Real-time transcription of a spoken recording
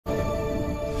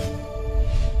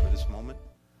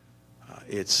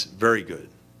it's very good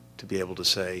to be able to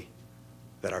say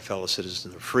that our fellow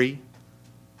citizens are free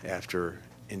after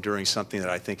enduring something that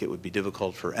I think it would be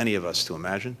difficult for any of us to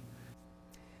imagine.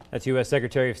 That's U.S.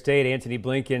 Secretary of State Antony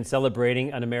Blinken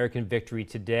celebrating an American victory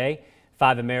today.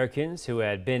 5 Americans who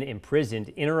had been imprisoned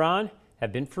in Iran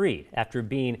have been freed after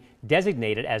being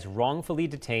designated as wrongfully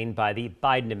detained by the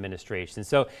Biden administration.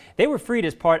 So they were freed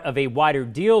as part of a wider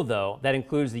deal, though, that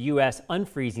includes the U.S.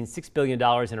 unfreezing $6 billion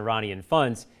in Iranian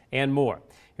funds and more.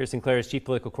 Here's Sinclair's chief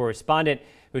political correspondent,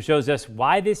 who shows us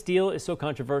why this deal is so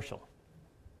controversial.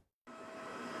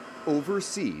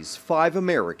 Overseas, 5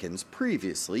 Americans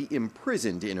previously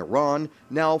imprisoned in Iran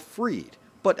now freed,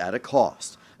 but at a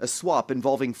cost. A swap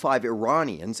involving 5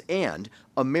 Iranians, and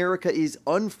America is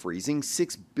unfreezing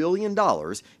 $6 billion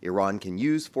Iran can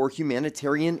use for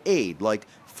humanitarian aid like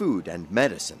food and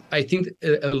medicine. I think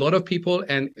a lot of people,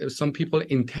 and some people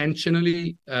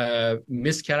intentionally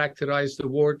mischaracterize the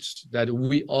words that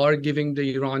we are giving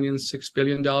the Iranians $6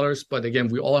 billion. But again,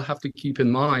 we all have to keep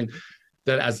in mind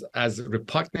that as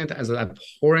repugnant, as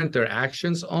abhorrent their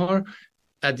actions are,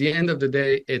 at the end of the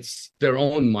day, it's their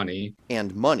own money.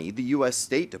 And money the U.S.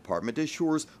 State Department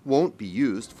assures won't be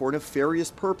used for nefarious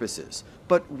purposes,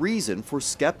 but reason for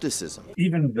skepticism.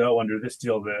 Even though under this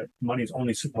deal the money is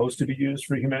only supposed to be used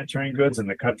for humanitarian goods and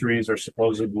the countries are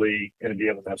supposedly going to be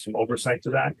able to have some oversight to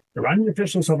that, Iranian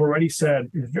officials have already said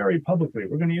very publicly,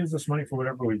 we're going to use this money for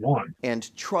whatever we want.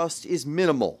 And trust is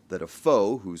minimal that a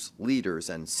foe whose leaders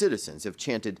and citizens have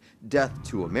chanted death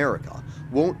to America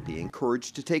won't be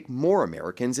encouraged to take more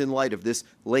Americans in light of this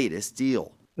latest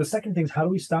deal. The second thing is, how do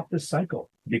we stop this cycle?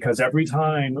 Because every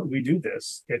time we do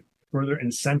this, it further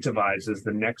incentivizes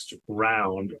the next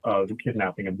round of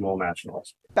kidnapping of dual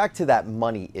nationals. Back to that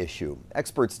money issue.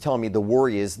 Experts tell me the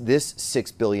worry is this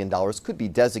 $6 billion could be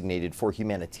designated for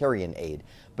humanitarian aid,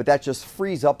 but that just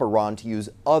frees up Iran to use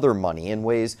other money in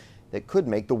ways that could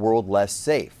make the world less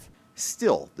safe.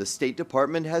 Still, the State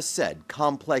Department has said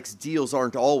complex deals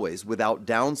aren't always without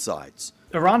downsides.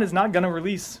 Iran is not going to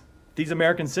release these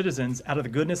American citizens out of the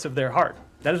goodness of their heart.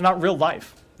 That is not real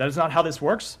life. That is not how this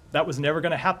works. That was never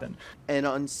going to happen. An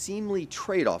unseemly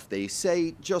trade-off, they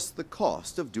say, just the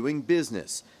cost of doing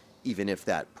business, even if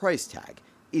that price tag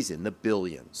is in the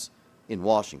billions. In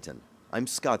Washington, I'm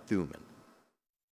Scott Thuman.